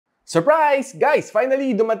Surprise! Guys,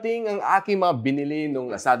 finally dumating ang aking mga binili nung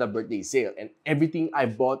Lazada birthday sale and everything I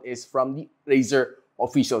bought is from the Razer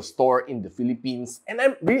official store in the Philippines and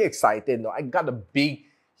I'm really excited. No? I got a big,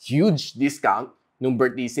 huge discount nung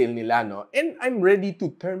birthday sale nila, no? And I'm ready to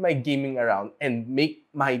turn my gaming around and make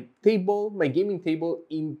my gaming table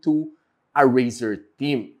into a Razer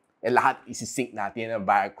theme. And lahat isi-sync natin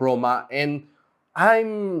via Chroma and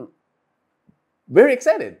I'm very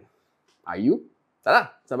excited. Are you?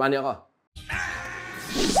 Tara, samahan niyo ako.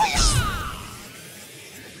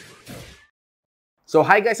 So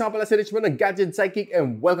hi guys, nga pala si Richmond ng Gadget, Sidekick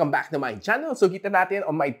and welcome back to my channel. So kita natin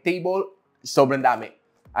on my table, sobrang dami.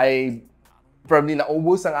 I probably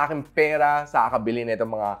naubos ang aking pera sa kakabili na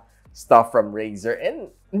itong mga stuff from Razer.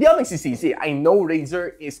 And hindi ako nagsisisi. I know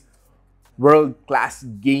Razer is world-class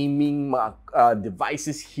gaming mga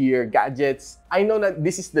devices here, gadgets. I know that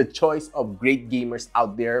this is the choice of great gamers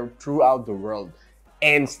out there throughout the world.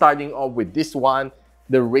 And starting off with this one,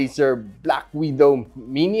 the Razer Black Widow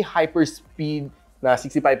Mini Hyperspeed na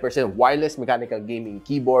 65% wireless mechanical gaming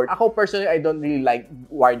keyboard. Ako personally, I don't really like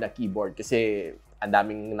wired na keyboard kasi ang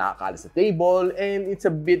daming nakakala sa table and it's a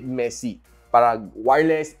bit messy. Parang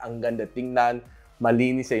wireless, ang ganda tingnan,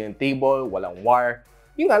 malinis sa yung table, walang wire.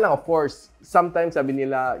 Yung nga lang, of course, sometimes sabi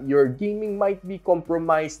nila, your gaming might be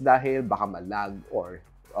compromised dahil baka malag or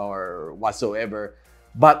whatsoever.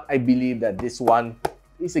 But I believe that this one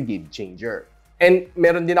is a game changer. And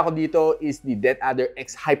meron din ako dito is the DeadAdder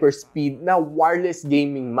X Hyperspeed na wireless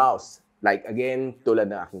gaming mouse. Like again,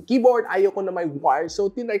 tulad ng aking keyboard, ayoko na may wire,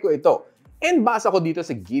 so tinry ko ito. And basa ko dito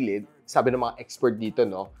sa gilid, sabi ng mga expert dito,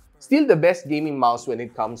 no, still the best gaming mouse when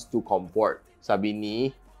it comes to comfort. Sabi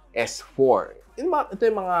ni S4. Ito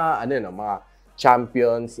yung mga, mga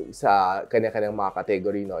champions sa kanya-kanyang mga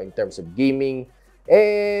category, no, in terms of gaming.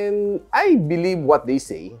 And I believe what they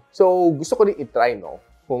say. So, gusto ko rin i-try, no?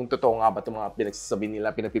 Kung totoo nga ba itong mga pinagsasabi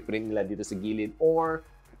nila, pinapiprint nila dito sa gilid, or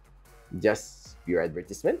just pure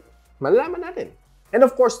advertisement? Malalaman natin. And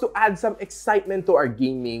of course, to add some excitement to our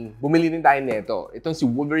gaming, bumili rin tayo nito. Itong si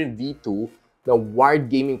Wolverine V2, na wired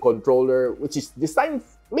gaming controller, which is designed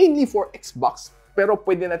mainly for Xbox, pero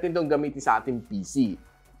pwede natin itong gamitin sa ating PC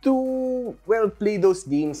to, well, play those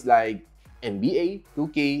games like NBA,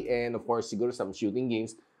 2K, and of course, siguro some shooting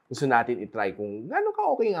games. Gusto natin i-try kung gano'n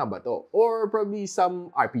ka-okay nga ba to. Or probably some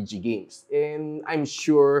RPG games. And I'm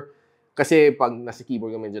sure, kasi pag nasa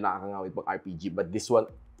keyboard ka medyo nakakangawit pag RPG, but this one,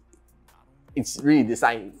 it's really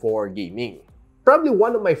designed for gaming. Probably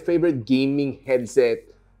one of my favorite gaming headset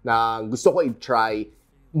na gusto ko i-try,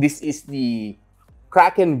 this is the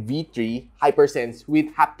Kraken V3 Hypersense with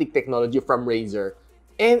haptic technology from Razer.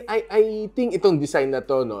 And I think itong design na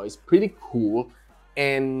to, no, is pretty cool.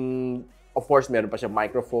 And of course, meron pa siya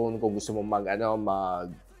microphone kung gusto mo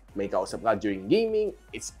may kausap ka during gaming.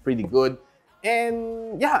 It's pretty good.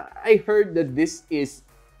 And yeah, I heard that this is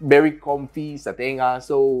very comfy sa tenga.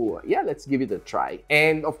 So yeah, let's give it a try.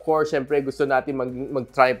 And of course, syempre gusto natin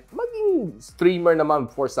mag-try maging streamer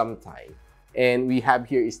naman for some time. And we have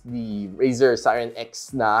here is the Razer Siren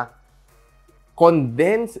X na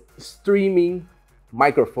condensed streaming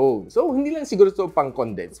microphone. So, hindi lang siguro ito pang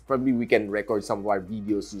condense. Probably we can record some of our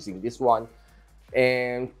videos using this one.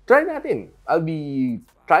 And try natin. I'll be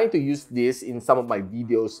trying to use this in some of my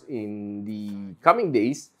videos in the coming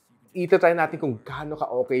days. Ita-try natin kung gaano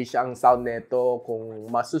ka-okay siya ang sound neto, kung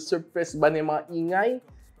masusurpress ba niya mga ingay,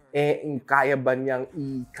 kaya ba niyang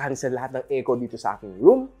i-cancel lahat ng echo dito sa aking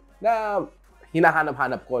room na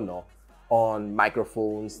hinahanap-hanap ko, no, on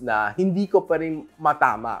microphones na hindi ko pa rin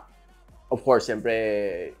matama. Of course, siyempre,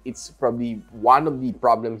 it's probably one of the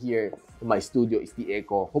problem here in my studio is the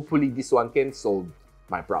echo. Hopefully, this one can solve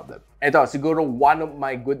my problem. Ito, siguro one of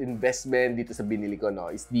my good investment dito sa binili ko, no,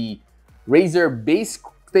 is the Razer Base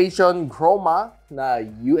Station Chroma na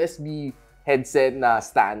USB headset na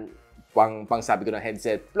stand, pang sabi ko na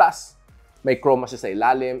headset, plus may Chroma siya sa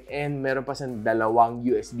ilalim and meron pa siyang dalawang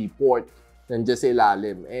USB port nandiyan sa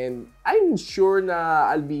ilalim. And I'm sure na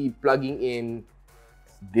I'll be plugging in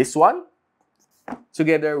this one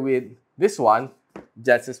together with this one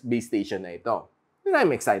just sa base station na ito. And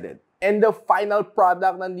I'm excited. And the final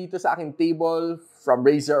product nandito sa aking table from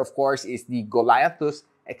Razer, of course, is the Goliathus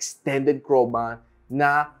Extended Chroma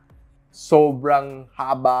na sobrang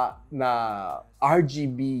haba na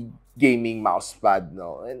RGB gaming mousepad,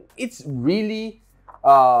 no? And it's really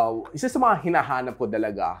isa sa mga hinahanap ko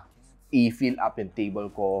talaga i-fill up yung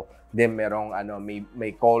table ko. Then merong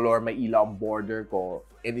may color, may ilaw ang border ko.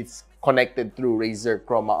 And it's connected through Razer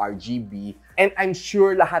Chroma RGB. And I'm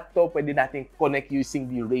sure lahat to pwede natin connect using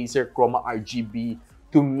the Razer Chroma RGB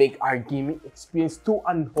to make our gaming experience to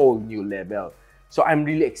a whole new level. So I'm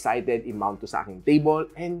really excited i-mount to sa aking table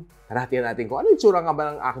and haratin natin kung ano yung tsura nga ba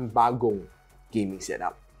ng aking bagong gaming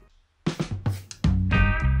setup.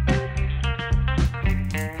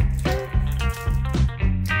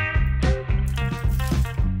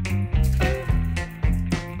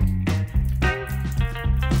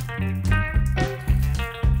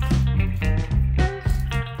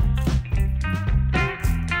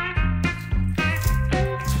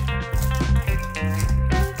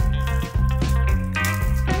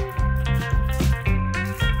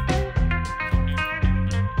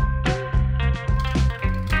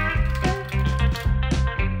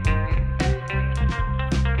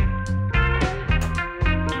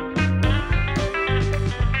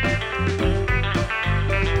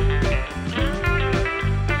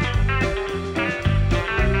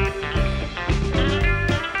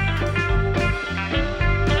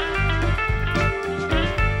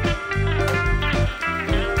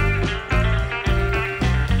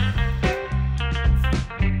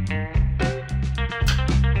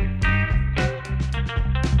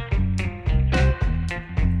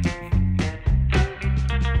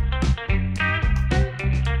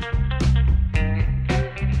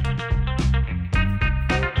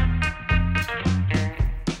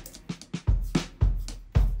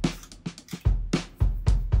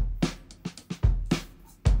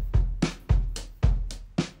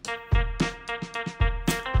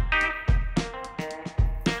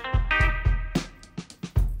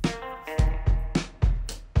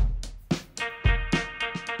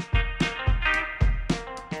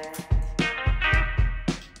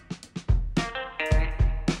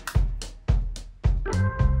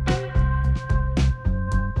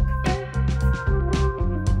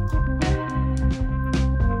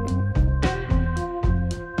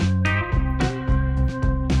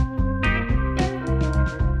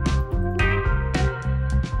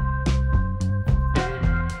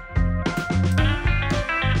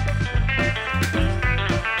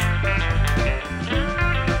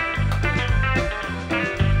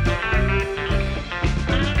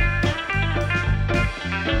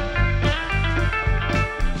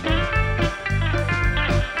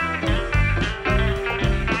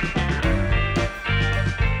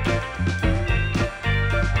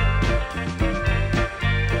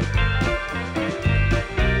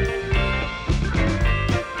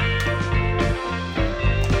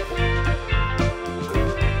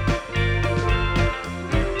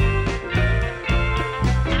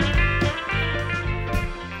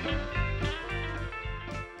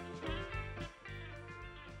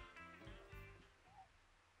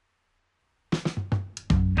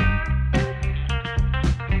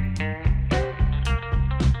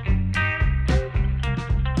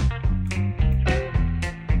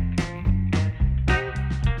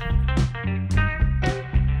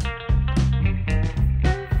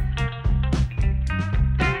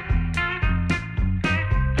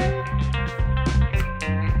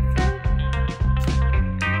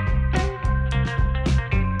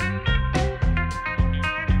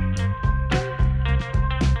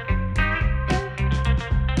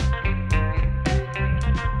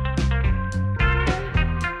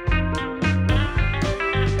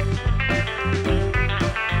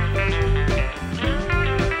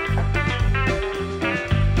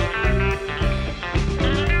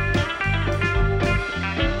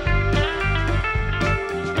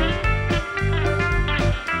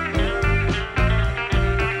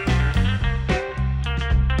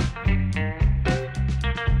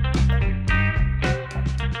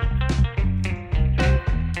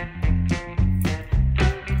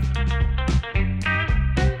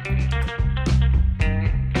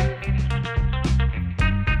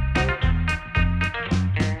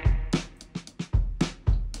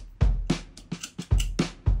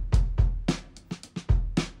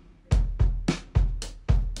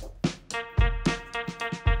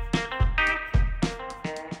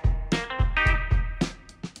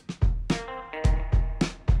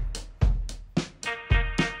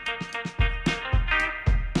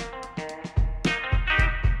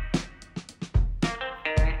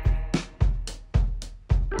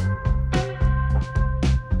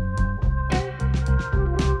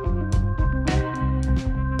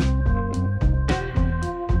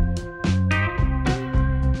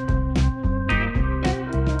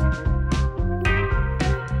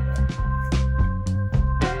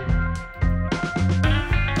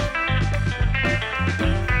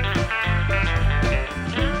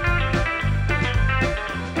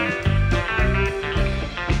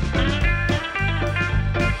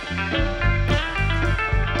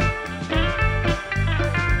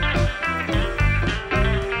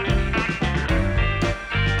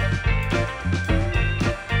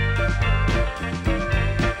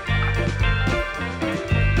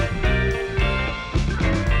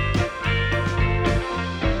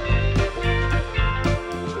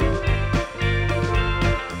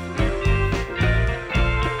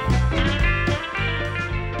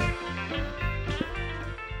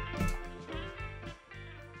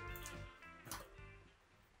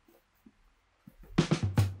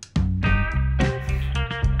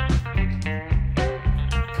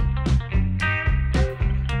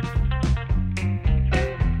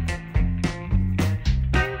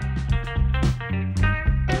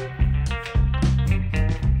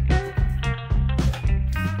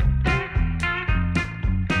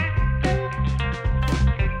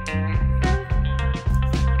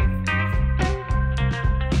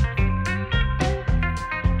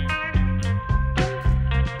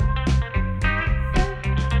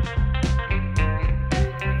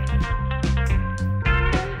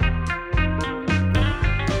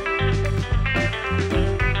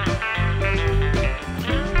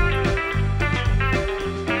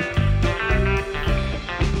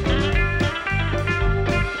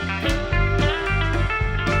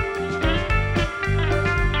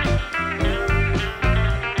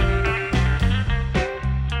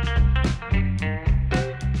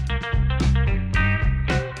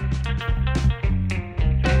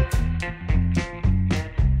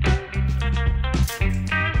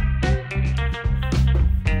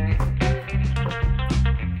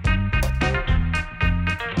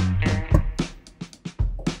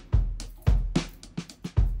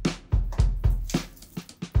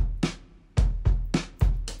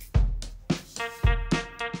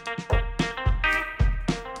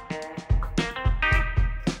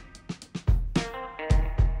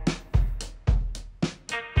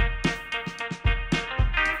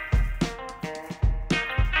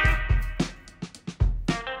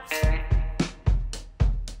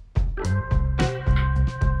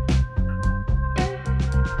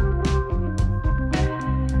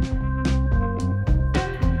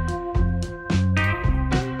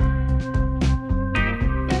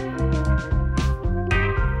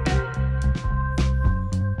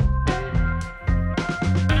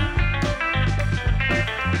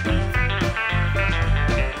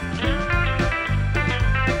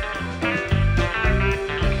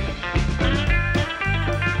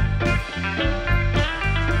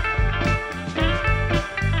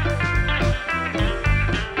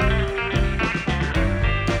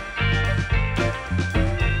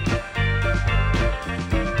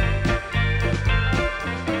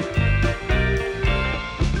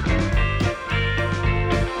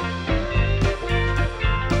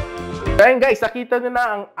 Ayan guys, nakita nyo na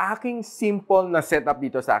ang aking simple na setup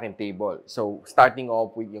dito sa aking table. So, starting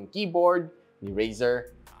off with yung keyboard, ni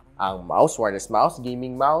Razer, ang mouse, wireless mouse,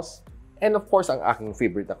 gaming mouse, and of course, ang aking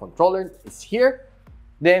favorite na controller is here.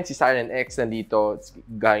 Then, si Siren X nandito, it's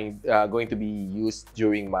going to be used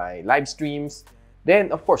during my live streams.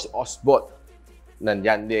 Then, of course, Obsbot,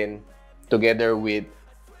 nandyan din, together with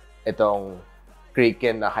itong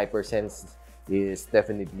Kraken na Hypersense is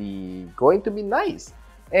definitely going to be nice.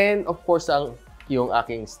 And of course, yung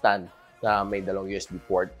aking stand na may dalawang USB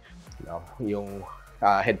port, yung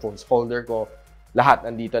headphones holder ko, lahat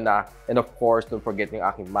nandito na. And of course, don't forget yung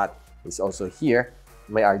aking mat is also here.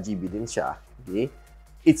 May RGB din siya. Okay?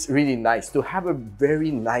 It's really nice to have a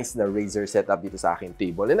very nice na Razer setup dito sa aking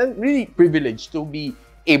table. And I'm really privileged to be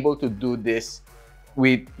able to do this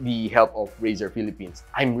with the help of Razer Philippines.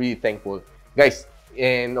 I'm really thankful. Guys,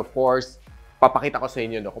 and of course, papakita ko sa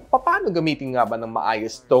inyo kung paano gamitin nga ba ng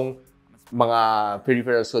maayos tong mga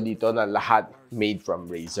peripherals ko dito na lahat made from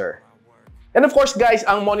Razer. And of course, guys,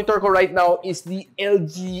 ang monitor ko right now is the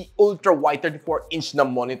LG Ultrawide 34-inch na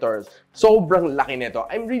monitor. Sobrang laki nito.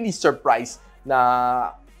 I'm really surprised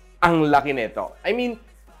na ang laki nito. I mean,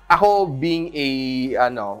 ako being a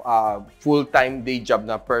full-time day job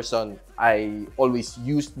na person, I always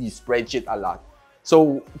use the spreadsheet a lot.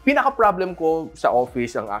 So, pinaka-problem ko sa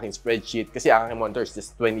office ang aking spreadsheet kasi ang aking monitor is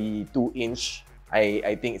just 22-inch.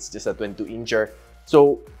 I think it's just a 22-incher.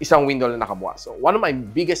 So, isang window lang nakabukas. So, one of my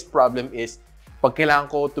biggest problem is pag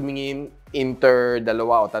kailangan ko tumingin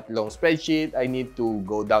dalawa o tatlong spreadsheet, I need to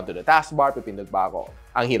go down to the taskbar, pipindot pa ako.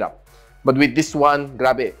 Ang hirap. But with this one,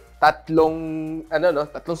 grabe, tatlong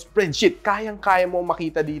spreadsheet, kayang-kaya mo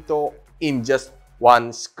makita dito in just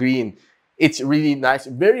one screen. It's really nice,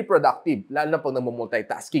 very productive. Lalo na pag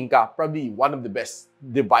nag-multitasking ka, probably one of the best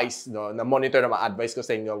device na monitor na ma-advise ko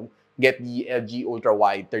sa inyo, get the LG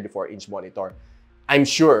Ultrawide 34-inch monitor. I'm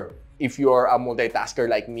sure if you're a multitasker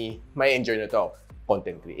like me, may enjoy na to.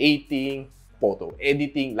 Content creating, photo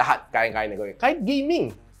editing, lahat kayang-kaya na gawin. Kahit gaming,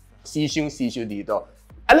 sisyo dito.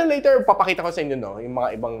 Alam later, papakita ko sa inyo yung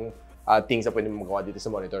mga ibang things na pwede magawa dito sa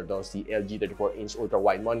monitor to, si LG 34-inch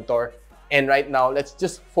Ultrawide monitor. And right now, let's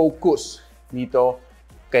just focus dito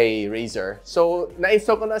kay Razer. So,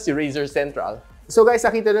 na-install ko na si Razer Central. So guys,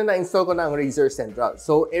 nakita na-install ko na ang Razer Central.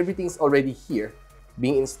 So, everything's already here,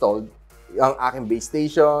 being installed. Ang aking base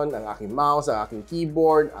station, ang aking mouse, ang aking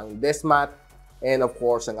keyboard, ang desk mat, and of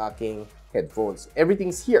course, ang aking headphones.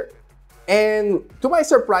 Everything's here. And to my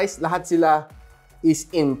surprise, lahat sila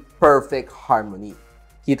is in perfect harmony.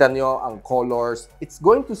 Kita nyo ang colors. It's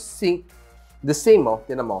going to sync the same,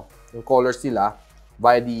 tinan mo, yung colors nila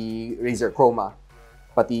via the Razer Chroma.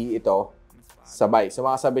 Pati ito, sabay.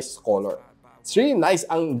 Sumakasabay sa color. It's really nice.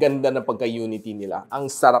 Ang ganda ng pagka-unity nila. Ang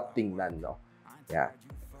sarap tingnan, no? Yeah.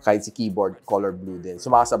 Kahit si keyboard, color blue din.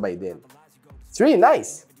 Sumakasabay din. It's really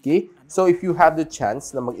nice. Okay? So, if you have the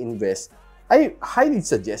chance na mag-invest, I highly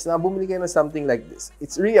suggest na bumili kayo ng something like this.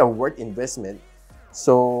 It's really a worth investment.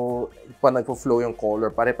 So, pag nagpo-flow yung color,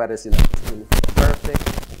 pare-pare sila. Perfect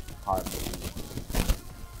harmony.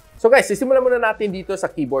 So guys, sisimulan muna natin dito sa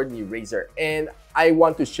keyboard ni Razer. And I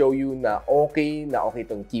want to show you na okay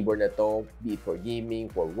itong keyboard na to, be it for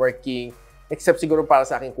gaming, for working. Except siguro para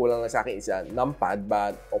sa akin, kulang lang sa akin isa numpad.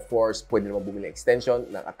 But of course, pwede naman bumili extension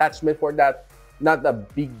ng attachment for that. Not a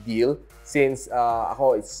big deal since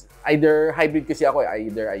ako, it's either hybrid kasi ako.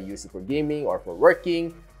 Either I use it for gaming or for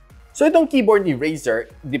working. So itong keyboard ni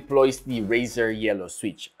Razer deploys the Razer yellow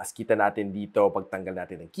switch. As kita natin dito, pagtanggal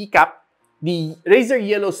natin ng keycap, the Razer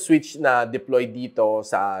yellow switch na deployed dito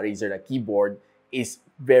sa Razer na keyboard is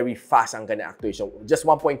very fast ang kanyang actuation. Just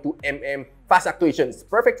 1.2 mm fast actuation. It's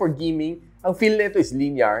perfect for gaming. Ang feel nito is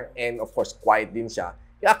linear and of course quiet din siya.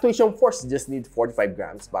 Yung actuation force just need 45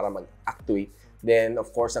 grams para mag-actuate. Then of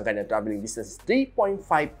course ang kanyang traveling distance is 3.5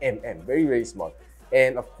 mm. Very, very small.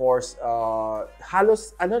 And of course,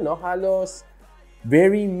 halos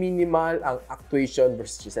very minimal ang actuation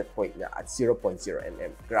versus set point niya at 0.0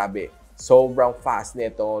 mm. Grabe. Sobrang fast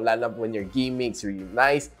nito, lalo when you're gaming, it's really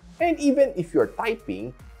nice. And even if you're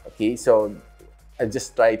typing, okay, so I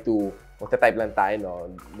just try to, magta-type lang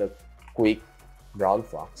tayo, the quick brown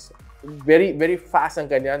fox. Very, very fast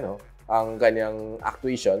ang kanyang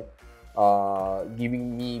actuation,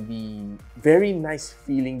 giving me the very nice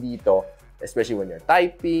feeling dito, especially when you're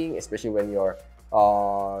typing, especially when you're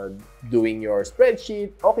doing your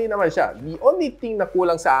spreadsheet. Okay naman siya. The only thing na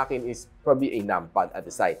kulang sa akin is probably a numpad at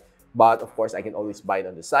the side. But of course, I can always buy it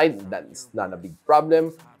on the side. That is not a big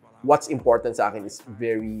problem. What's important sa akin is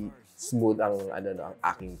very smooth ang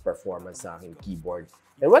aking performance sa aking keyboard.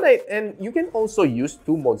 And you can also use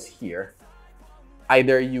two modes here.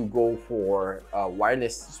 either you go for a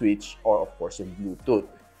wireless switch or of course yung Bluetooth.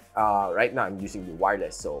 Right now, I'm using the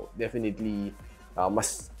wireless. So definitely,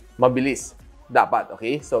 mas mabilis dapat,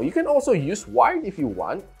 okay? So you can also use wired if you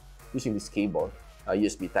want, using this cable,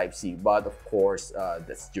 USB Type-C. But of course,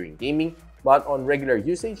 that's during gaming. But on regular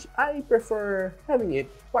usage, I prefer having it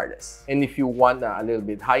wireless. And if you want a little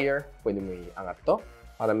bit higher, pwede mo i-angat to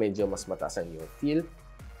para medyo mas mataas ang yung feel.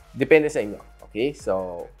 Depende sa inyo, okay?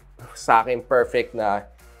 So, sa akin, perfect na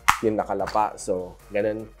yung nakalapa. So,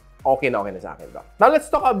 ganun, okay na sa akin to. Now, let's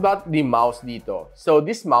talk about the mouse dito. So,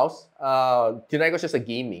 this mouse, tinry ko siya sa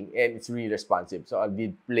gaming and it's really responsive. So, I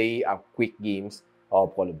did play quick games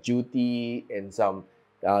of Call of Duty and some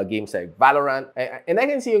games like Valorant. And I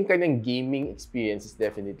can see yung kanyang gaming experience is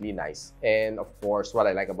definitely nice. And of course, what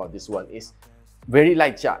I like about this one is very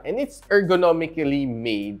light siya. And it's ergonomically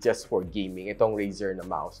made just for gaming. Itong Razer na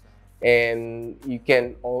mouse. And you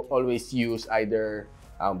can always use either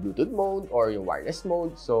Bluetooth mode or yung wireless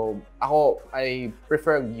mode. So, I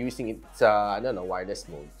prefer using it sa, wireless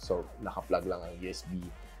mode. So, naka-plug lang ang USB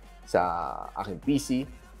sa aking PC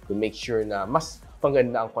to make sure na mas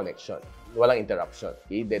paganda ang connection. Walang interruption.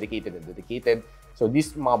 Okay? Dedicated and dedicated. So,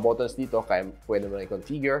 these mga buttons dito, kaya pwede mo na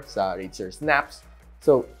i-configure sa Razer Snaps.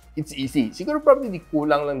 So, it's easy. Siguro probably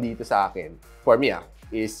kulang lang dito sa akin, for me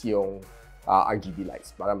is yung RGB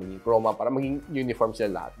lights. Para maging chroma, para maging uniform sila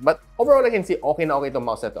lahat. But overall, I can say okay na okay itong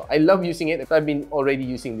mouse na to. I love using it. I've been already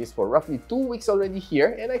using this for roughly 2 weeks already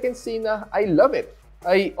here. And I can say na I love it.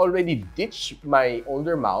 I already ditched my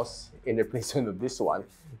older mouse in replacement of this one.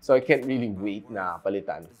 So, I can't really wait na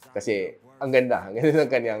palitan. Kasi, ang ganda ng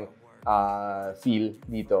kanyang feel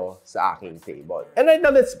dito sa aking table. And right now,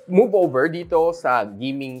 let's move over dito sa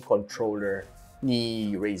gaming controller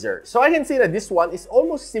ni Razer. So, I can say that this one is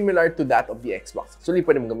almost similar to that of the Xbox. Actually,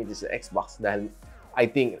 pwede mo gamitin sa Xbox dahil I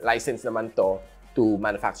think license naman to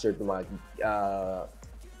manufacture to mga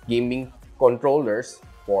gaming controllers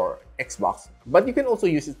for Xbox. But you can also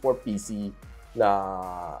use it for PC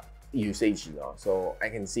na usage, So, I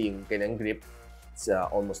can see yung kanyang grip. It's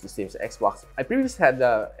almost the same sa Xbox. I previously had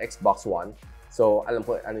the Xbox One. So, alam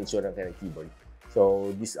ko ano yung itsura ng kanyang keyboard.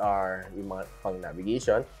 So, these are yung mga pang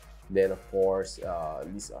navigation. Then, of course,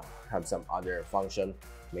 these have some other function.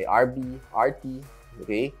 May RB, RT,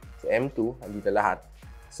 okay? So, M2, andito lahat.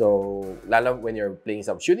 So, lalo when you're playing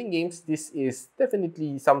some shooting games, this is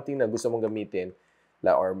definitely something na gusto mong gamitin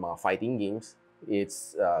or mga fighting games.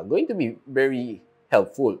 It's going to be very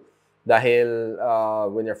helpful. Dahil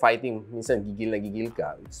when you're fighting, minsan gigil na gigil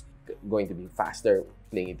ka. It's going to be faster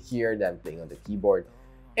playing it here than playing on the keyboard.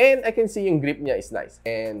 And I can see yung grip niya is nice.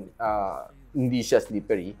 And hindi siya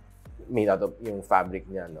slippery. Made out of yung fabric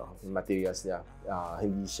niya, yung materials niya.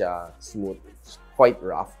 Hindi siya smooth. It's quite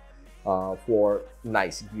rough for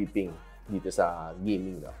nice gripping dito sa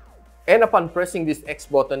gaming. And upon pressing this X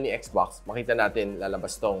button ni Xbox, makita natin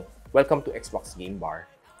lalabas tong Welcome to Xbox Game Bar.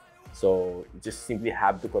 So, you just simply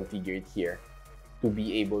have to configure it here to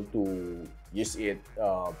be able to use it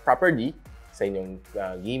properly sa inyong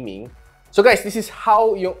gaming. So guys, this is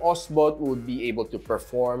how yung Obsbot would be able to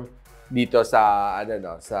perform dito sa,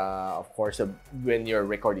 of course, when you're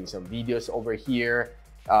recording some videos over here.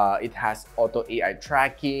 It has auto AI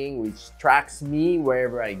tracking, which tracks me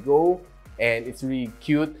wherever I go. And it's really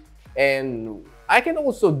cute. And I can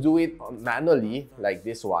also do it manually, like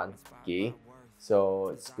this one, okay? So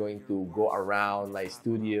it's going to go around my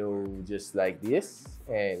studio just like this,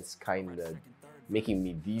 and it's kind of making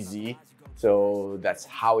me dizzy. So that's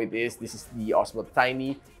how it is. This is the Obsbot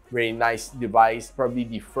Tiny, very nice device. Probably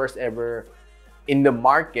the first ever in the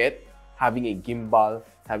market having a gimbal,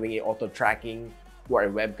 having a auto tracking for a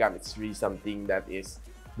webcam. It's really something that is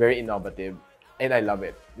very innovative, and I love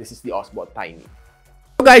it. This is the Obsbot Tiny.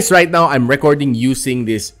 So guys, right now I'm recording using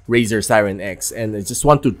this Razer Siren X, and I just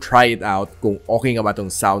want to try it out kung okay nga ba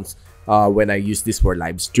tong sounds when I use this for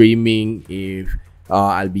live streaming, if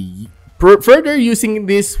I'll be further using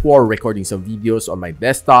this for recording some videos on my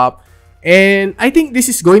desktop. And I think this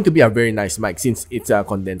is going to be a very nice mic since it's a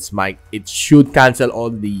condensed mic. It should cancel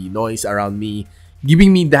all the noise around me,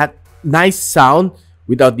 giving me that nice sound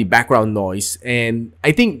without the background noise. And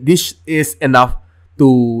I think this is enough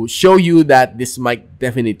to show you that this mic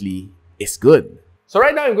definitely is good. So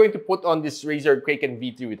right now, I'm going to put on this Razer Kraken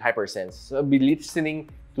V3 with HyperSense. So I'll be listening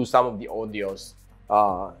to some of the audios.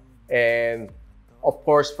 And of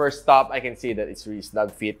course, first stop, I can see that it's really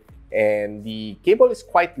snug fit. And the cable is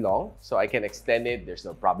quite long, so I can extend it. There's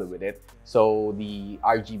no problem with it. So the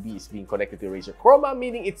RGB is being connected to Razer Chroma,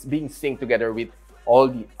 meaning it's being synced together with all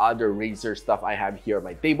the other Razer stuff I have here on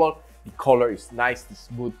my table. The color is nice, the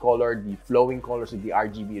smooth color, the flowing colors of the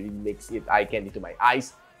RGB really makes it eye candy to my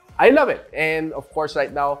eyes. I love it. And of course,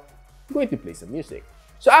 right now, I'm going to play some music.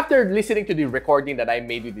 So after listening to the recording that I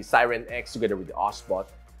made with the Siren X together with the Obsbot,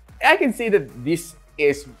 I can say that this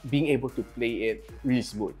is being able to play it really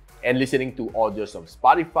smooth. And listening to audios of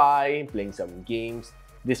Spotify, playing some games,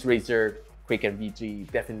 this Razer Kraken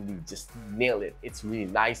V3 definitely just nailed it. It's really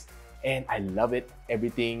nice and I love it.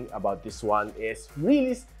 Everything about this one is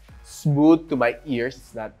really smooth to my ears.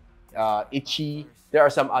 It's not itchy. There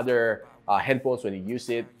are some other headphones when you use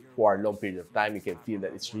it for a long period of time, you can feel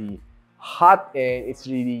that it's really hot and it's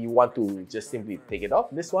really, you want to just simply take it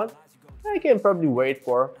off. This one, I can probably wear it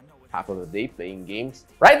for half of the day playing games.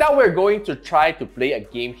 Right now, we're going to try to play a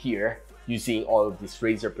game here using all of these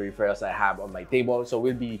Razer peripherals I have on my table. So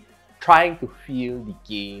we'll be trying to feel the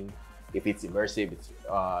game, if it's immersive, it's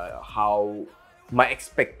how my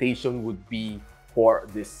expectation would be for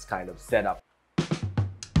this kind of setup.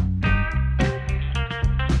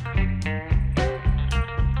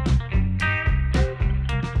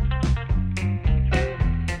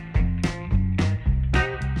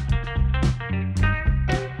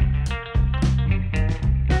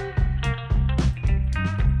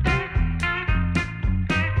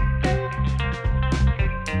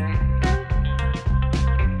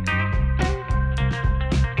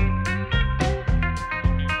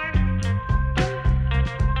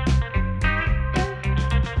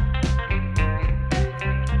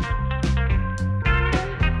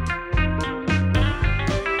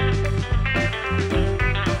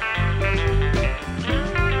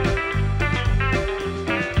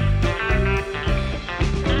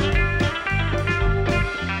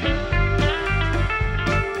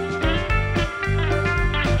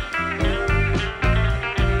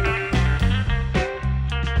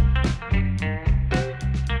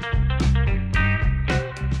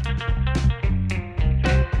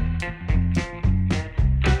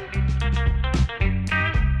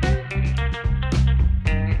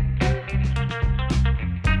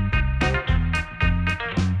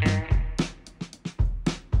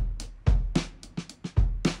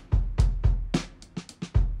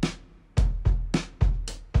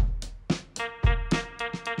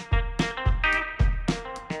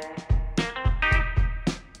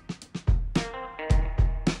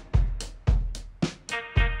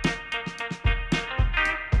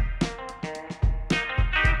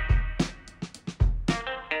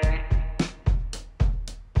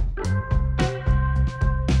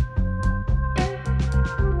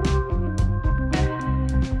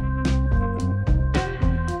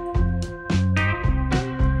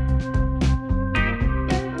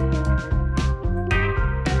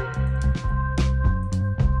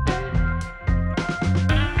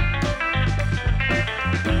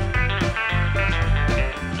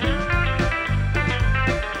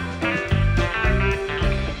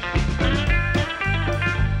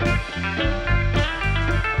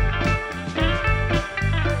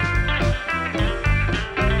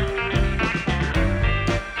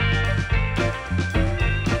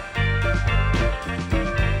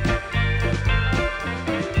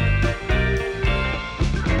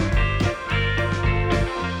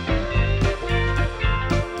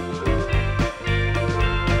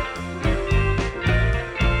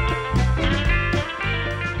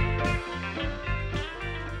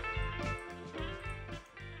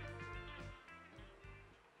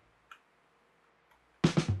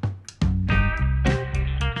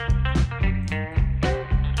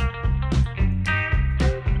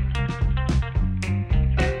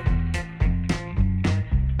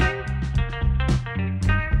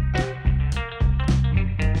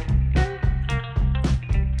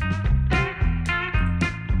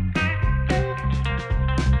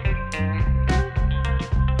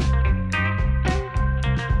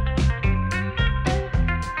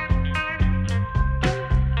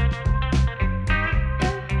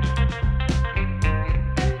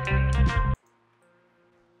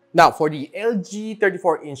 Now, for the LG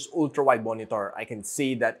 34-inch ultra-wide monitor, I can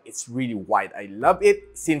say that it's really wide. I love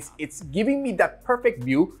it since it's giving me that perfect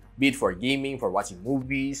view, be it for gaming, for watching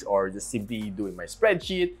movies, or just simply doing my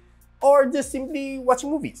spreadsheet, or just simply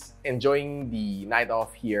watching movies. Enjoying the night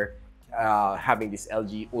off here, having this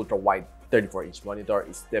LG ultra-wide 34-inch monitor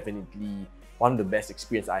is definitely one of the best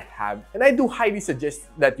experience I have. And I do highly suggest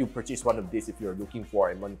that you purchase one of these if you're looking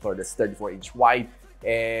for a monitor that's 34-inch wide,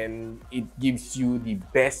 and it gives you the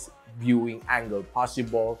best viewing angle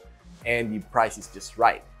possible and the price is just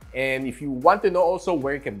right. And if you want to know also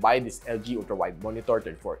where you can buy this LG ultra-wide monitor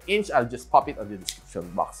 34-inch, I'll just pop it on the description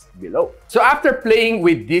box below. So after playing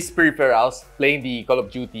with these peripherals, playing the Call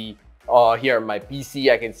of Duty here on my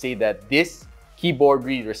PC, I can say that this keyboard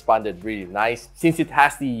really responded really nice. Since it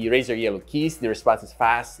has the Razer yellow keys, the response is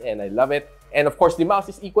fast and I love it. And of course, the mouse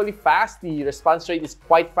is equally fast. The response rate is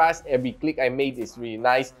quite fast. Every click I made is really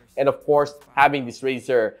nice. And of course, having this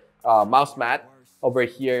Razer mouse mat over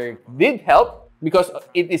here did help because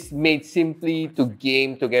it is made simply to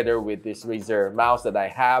game together with this Razer mouse that I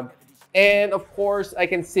have. And of course, I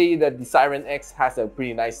can say that the Siren X has a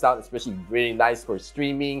pretty nice sound, especially really nice for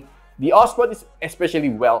streaming. The Obsbot is especially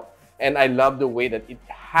well, and I love the way that it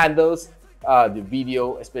handles the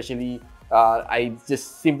video, especially I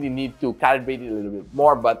just simply need to calibrate it a little bit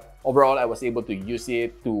more, but overall I was able to use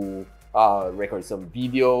it to record some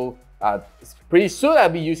video. Pretty soon I'll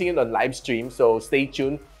be using it on live stream, so stay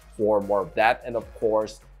tuned for more of that. And of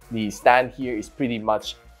course, the stand here is pretty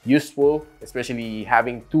much useful, especially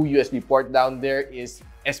having 2 USB ports down there is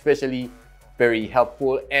especially very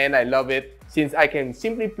helpful, and I love it since I can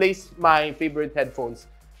simply place my favorite headphones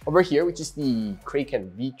over here, which is the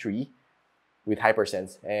Kraken V3 with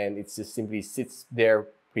HyperSense, and it just simply sits there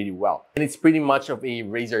pretty well. And it's pretty much of a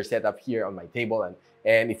Razer setup here on my table,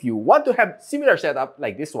 and if you want to have similar setup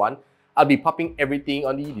like this one, I'll be popping everything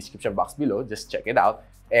on the description box below. Just check it out.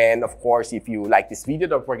 And of course, if you like this video,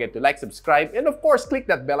 don't forget to like, subscribe, and of course, click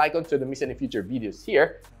that bell icon so you don't miss any future videos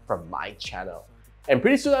here from my channel. And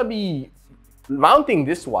pretty soon I'll be mounting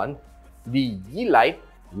this one, the Yeelight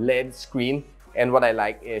LED screen. And what I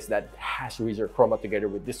like is that it has Razer Chroma together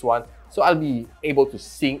with this one. So I'll be able to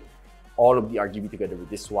sync all of the RGB together with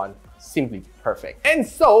this one. Simply perfect. And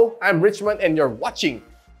so, I'm Richmond and you're watching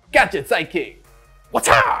Gadget Sidekick. What's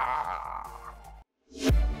up?